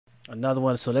Another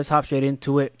one. So let's hop straight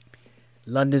into it.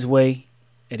 London's Way,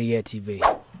 Eddyed TV.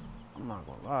 I'm not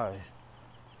gonna lie.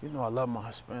 You know I love my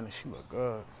Hispanic. She look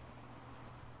good.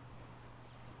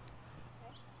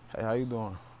 Hey, how you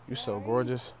doing? You so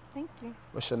gorgeous. Thank you.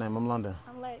 What's your name? I'm London.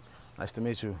 I'm Lex. Nice to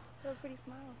meet you. You have a pretty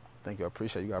smile. Thank you. I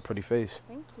appreciate it. You got a pretty face.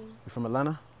 Thank you. You from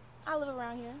Atlanta? I live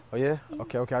around here. Oh yeah?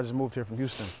 Okay. I just moved here from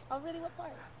Houston. Oh really? What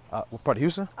part? What part of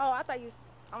Houston? Oh, I thought you.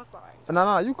 I'm sorry.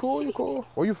 No, you cool.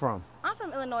 Where you from? I'm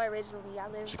from Illinois originally. I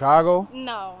live. Chicago?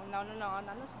 No. I'm not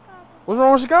from Chicago. What's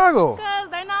wrong with Chicago? Because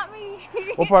they're not me.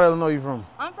 What part of Illinois you from?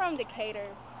 I'm from Decatur.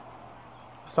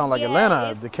 Sound like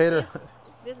Atlanta, it's, Decatur. It's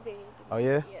this big. Oh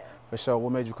yeah? Yeah. For sure.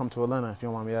 What made you come to Atlanta, if you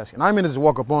don't mind me asking? And I didn't mean to just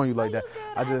walk up on you like that.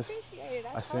 I just. Appreciate it.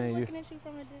 I seen you. looking at you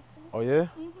from a distance. Oh yeah?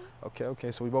 Mm-hmm.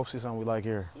 Okay. So we both see something we like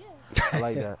here. Yeah. I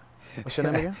like that. What's your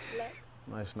name again?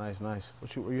 Lex. Nice.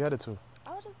 Where you headed to?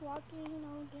 I was just walking,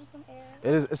 getting some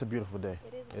air. It's a beautiful day.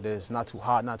 It is. Not too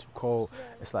hot, not too cold.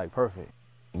 Yeah. It's like perfect.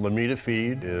 Lamita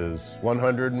Feed is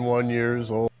 101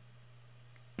 years old.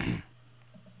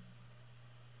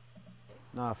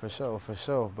 Nah, for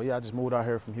sure. But yeah, I just moved out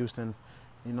here from Houston.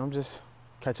 I'm just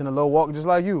catching a little walk just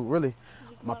like you, really.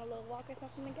 You want a little walk or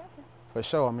something together? For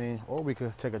sure, or we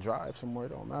could take a drive somewhere, it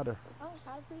don't matter. Oh,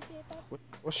 I appreciate that.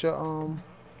 What's your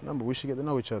number? We should get to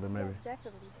know each other, maybe. Yeah,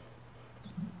 definitely.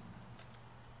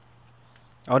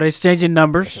 Oh, they exchanging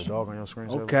numbers. That's a dog on your screen.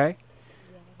 Okay.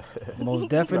 Yeah. Most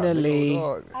definitely.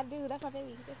 I do. That's my baby.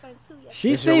 He just turned 2 yesterday.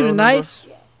 She seems nice.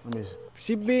 Yeah. Let me see.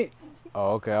 She be.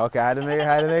 Oh, okay. I had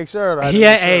to make sure.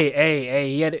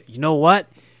 Hey. You know what?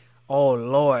 Oh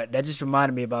Lord, that just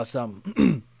reminded me about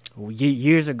something.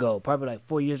 Years ago, probably like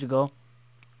 4 years ago,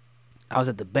 I was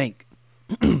at the bank.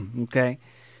 Okay.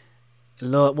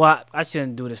 Well, I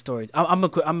shouldn't do the story. I'm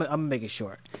gonna make it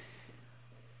short.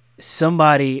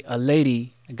 A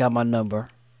lady got my number,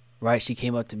 right? She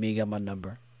came up to me, got my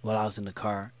number while I was in the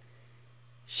car.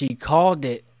 She called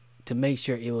it to make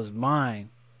sure it was mine,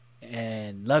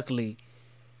 and luckily,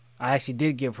 I actually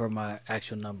did give her my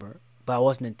actual number, but I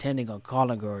wasn't intending on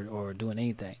calling her or doing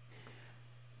anything.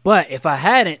 But if I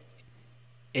hadn't,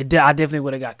 I definitely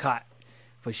would have got caught,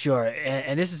 for sure.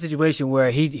 And this is a situation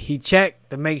where he checked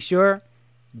to make sure,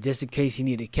 just in case he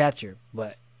needed to catch her.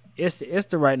 But it's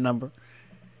the right number.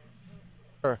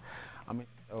 Sure.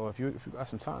 If you got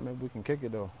some time, maybe we can kick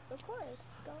it though. Of course.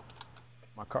 Go.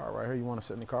 My car right here. You want to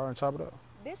sit in the car and chop it up?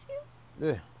 This you?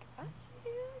 Yeah. I see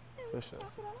you. Yeah,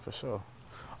 For sure.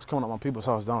 I was coming up my people's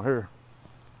house down here.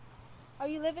 Oh,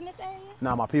 you live in this area?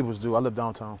 Nah, my people's do. I live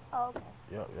downtown. Oh, okay.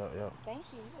 Yep. Thank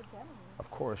you. You're a gentleman. Of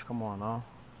course. Come on now.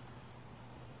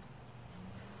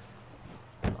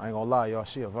 I ain't gonna lie, y'all.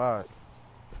 She a vibe.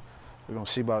 We're gonna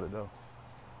see about it though.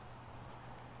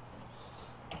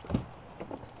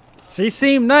 She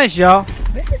seemed nice, y'all.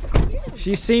 This is cute.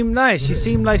 She seemed nice. She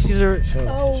seemed like she's a...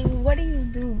 So, what do you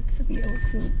do to be able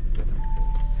to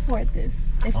afford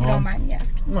this, if you don't mind me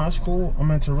asking? No, it's cool.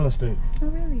 I'm into real estate. Oh,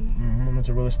 really? I'm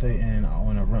into real estate, and I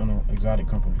own a rental exotic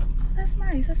company. Oh, that's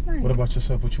nice. What about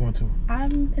yourself? What you into?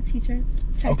 I'm a teacher,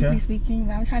 technically speaking,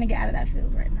 but I'm trying to get out of that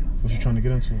field right now. What you trying to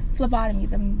get into? Phlebotomy,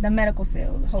 the medical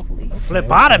field, hopefully.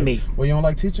 Phlebotomy? Well, you don't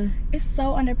like teaching? It's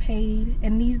so underpaid,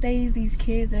 and these days, these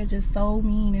kids are just so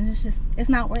mean, and it's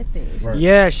not worth it. Right.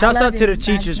 Yeah, shouts out to the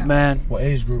teachers, man. What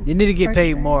age group? They need to get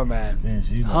paid more, man.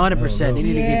 100%. They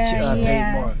need to get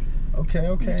paid more. Okay.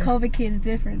 COVID kids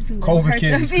different, too. COVID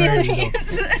kids is crazy,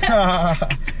 though.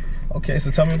 Okay, so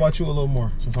tell me about you a little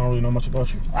more, since I don't really know much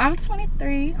about you. I'm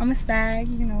 23. I'm a SAG,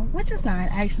 What's your sign,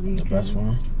 actually? The best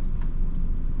one.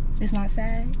 It's not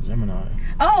SAG? Gemini.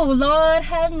 Oh, Lord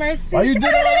have mercy. Why you did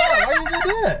all that? Why you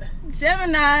did that?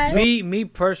 Gemini. Me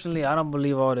personally, I don't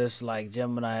believe all this, like,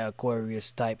 Gemini,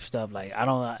 Aquarius type stuff. Like, I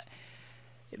don't...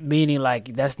 Meaning,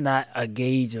 like, that's not a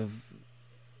gauge of...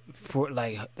 For,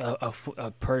 like,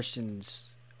 a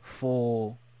person's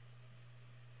full...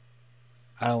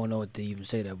 I don't know what to even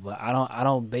say that, but I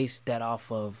don't base that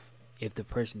off of if the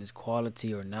person is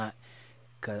quality or not,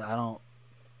 because I don't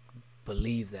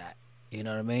believe that. You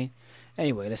know what I mean?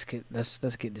 Anyway, let's get this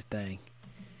thing.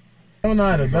 Don't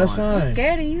know the best sign. I'm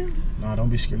scared of you. Nah, don't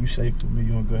be scared. You safe with me.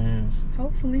 You in good hands.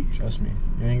 Hopefully. Trust me.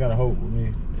 You ain't gotta hope with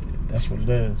me. That's what it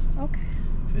is. Okay.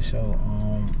 For sure.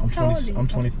 I'm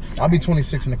 20. I'll be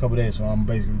 26 in a couple days, so I'm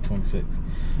basically 26.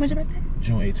 When's your birthday?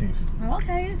 June 18th. Oh,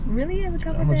 okay. Really is a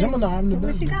couple days. I'm a Gemini. I'm the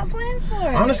best. What you got plans for?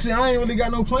 Honestly, I ain't really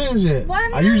got no plans yet. Why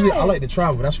not? I like to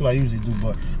travel. That's what I usually do.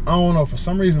 But I don't know. For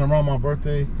some reason, around my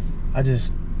birthday, I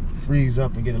just freeze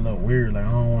up and get a little weird. Like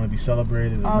I don't want to be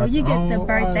celebrated. Or you get the know,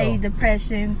 birthday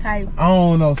depression type. I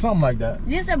don't know, something like that.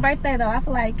 It's your birthday though. I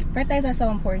feel like birthdays are so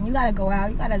important. You gotta go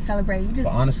out. You gotta celebrate. You just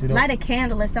honestly, though, light a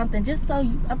candle or something, just so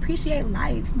you appreciate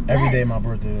life. Every day my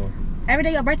birthday though. Every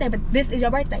day your birthday, but this is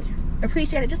your birthday.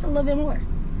 Appreciate it just a little bit more.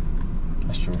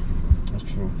 That's true. That's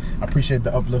true. I appreciate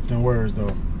the uplifting words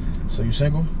though. So you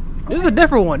single? This is a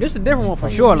different one. This is a different one for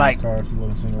sure. Like, if you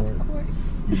wasn't single, right? Of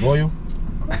course. You loyal?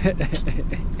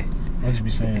 Why'd you be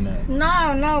saying that?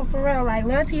 No, for real. Like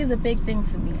loyalty is a big thing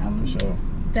to me. I'm For sure.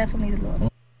 definitely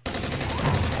loyal.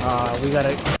 we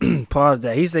gotta pause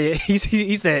that. He said,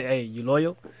 "Hey, you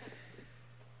loyal?"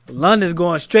 London's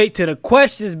going straight to the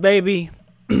questions, baby.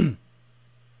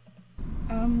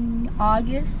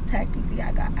 August, technically,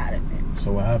 I got out of it.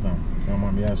 So what happened? Don't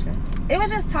mind me asking. It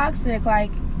was just toxic. Like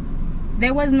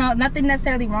there was nothing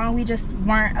necessarily wrong. We just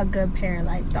weren't a good pair.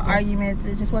 Like the arguments,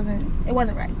 it just wasn't. It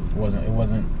wasn't right. It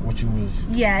wasn't what you was.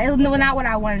 Yeah, it was not what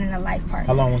I wanted in a life partner.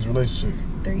 How long was the relationship?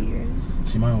 3 years.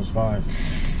 See, mine was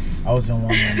 5. I was in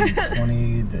one in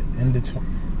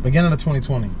beginning of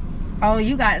 2020. Oh,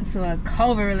 you got into a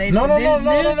COVID relationship.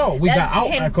 No. We got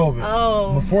out at COVID.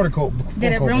 Oh. Before the COVID.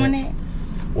 Did it ruin it?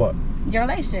 What? Your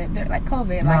relationship, like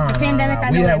COVID, like the pandemic.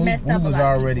 I know it messed up. We was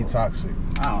already toxic.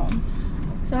 Oh.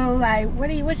 So like,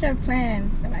 what's your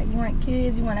plans? Like, you want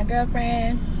kids? You want a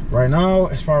girlfriend? Right now,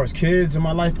 as far as kids in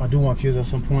my life, I do want kids at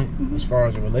some point. Mm-hmm. As far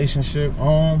as a relationship,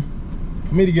 for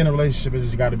me to get in a relationship, it's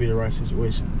just got to be the right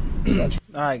situation.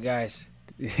 All right, guys,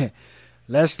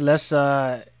 let's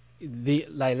not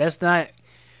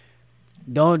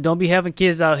don't be having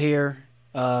kids out here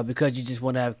because you just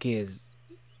want to have kids.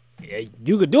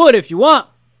 You could do it if you want,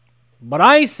 but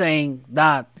I ain't saying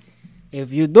that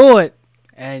if you do it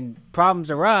and problems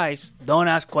arise, don't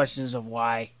ask questions of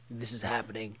why this is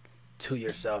happening to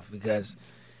yourself. Because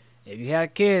if you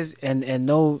have kids and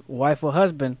no wife or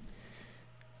husband,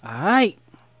 all right.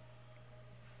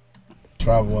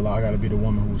 Travel a lot. I got to be the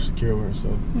woman who's secure with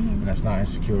herself, and that's not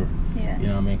insecure. Yeah. You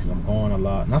know what I mean? Because I'm going a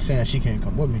lot. Not saying that she can't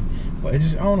come with me, but it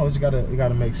just, I don't know. It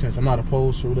gotta make sense. I'm not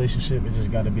opposed to a relationship. It just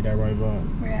got to be that right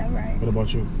vibe. Yeah, right. What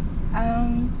about you?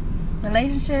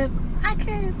 Relationship.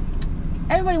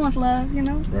 Everybody wants love, you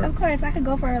know. Right. Of course, I could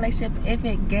go for a relationship if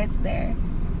it gets there,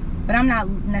 but I'm not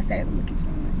necessarily looking for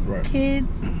it. Right.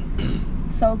 Kids.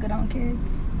 So good on kids.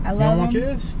 I love them. You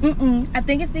don't want kids? I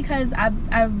think it's because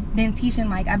I've been teaching,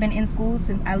 like I've been in school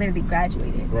since I literally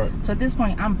graduated. Right. So at this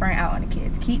point, I'm burnt out on the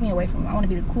kids. Keep me away from them. I want to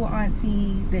be the cool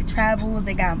auntie that travels,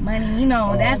 that got money. You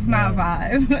know, that's my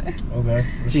vibe. Okay.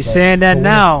 She's saying that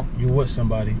now. You with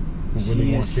somebody who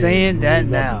really wants kids. She's saying that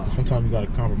now. Sometimes you got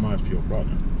to compromise for your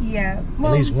partner. Yeah.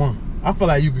 Well, at least one. I feel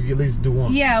like you could at least do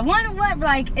one. Yeah, one.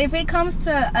 Like if it comes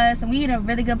to us and we in a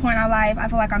really good point in our life, I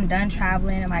feel like I'm done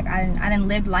traveling and like I didn't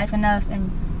live life enough, and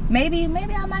maybe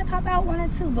I might pop out 1 or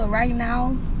 2. But right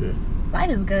now, life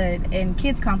is good and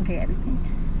kids complicate everything.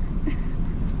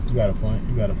 You got a point.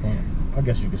 I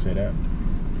guess you could say that.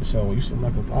 For sure. You seem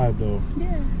like a vibe though.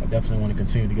 Yeah. I definitely want to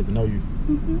continue to get to know you.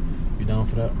 You down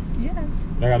for that? Yeah.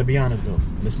 But I gotta be honest though.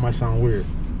 This might sound weird.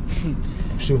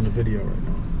 I'm shooting a video right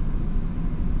now.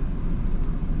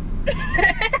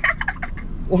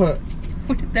 What?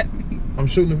 What did that mean? I'm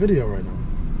shooting a video right now.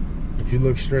 If you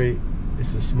look straight,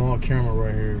 it's a small camera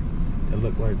right here that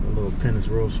look like a little pin. It's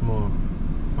real small.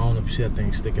 I don't know if you see that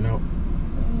thing sticking out.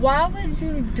 Why would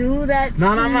you do that to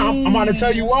No. me? I'm about to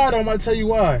tell you why though. I'm about to tell you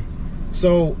why.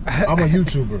 So, I'm a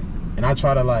YouTuber. And I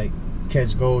try to like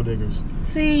catch gold diggers.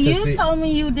 You told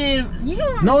me you did.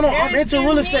 No, I'm into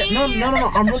real estate. No.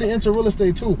 I'm really into real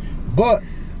estate too. But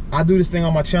I do this thing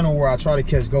on my channel where I try to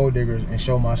catch gold diggers and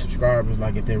show my subscribers,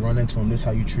 like, if they run into them, this is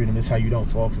how you treat them, this is how you don't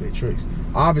fall for their tricks.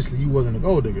 Obviously, you wasn't a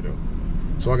gold digger though,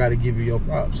 so I got to give you your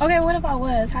props. Okay, what if I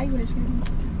was? How you would have treated me?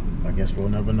 I guess we'll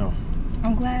never know.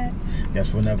 I'm glad.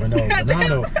 Guess we'll never know. But I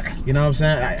know, you know what I'm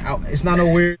saying? It's not no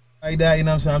weird like that, you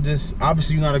know what I'm saying? I'm just,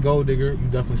 obviously you're not a gold digger.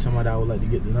 You're definitely somebody I would like to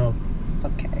get to know.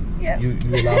 Okay, yeah. You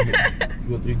allow me,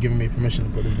 you're giving me permission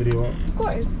to put this video up? Of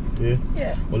course. Yeah?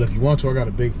 Yeah. Well, if you want to, I got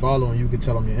a big following. You can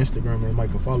tell them your Instagram and Mike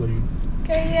can follow you.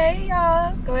 Okay, yeah,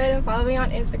 y'all. Go ahead and follow me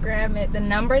on Instagram at the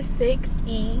number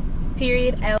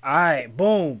 6E_L. Alright,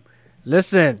 boom.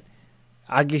 Listen,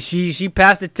 I guess she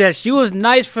passed the test. She was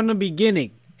nice from the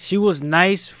beginning. She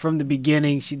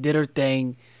did her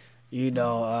thing, you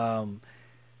know.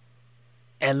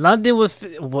 And London was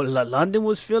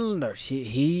feeling her.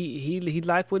 He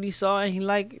liked what he saw, and he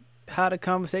liked how the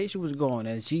conversation was going.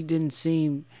 And she didn't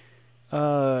seem,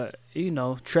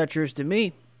 treacherous to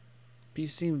me. She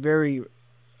seemed very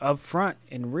upfront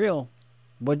and real.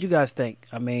 What you guys think?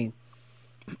 I mean,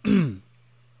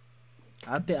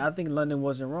 I think London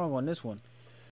wasn't wrong on this one.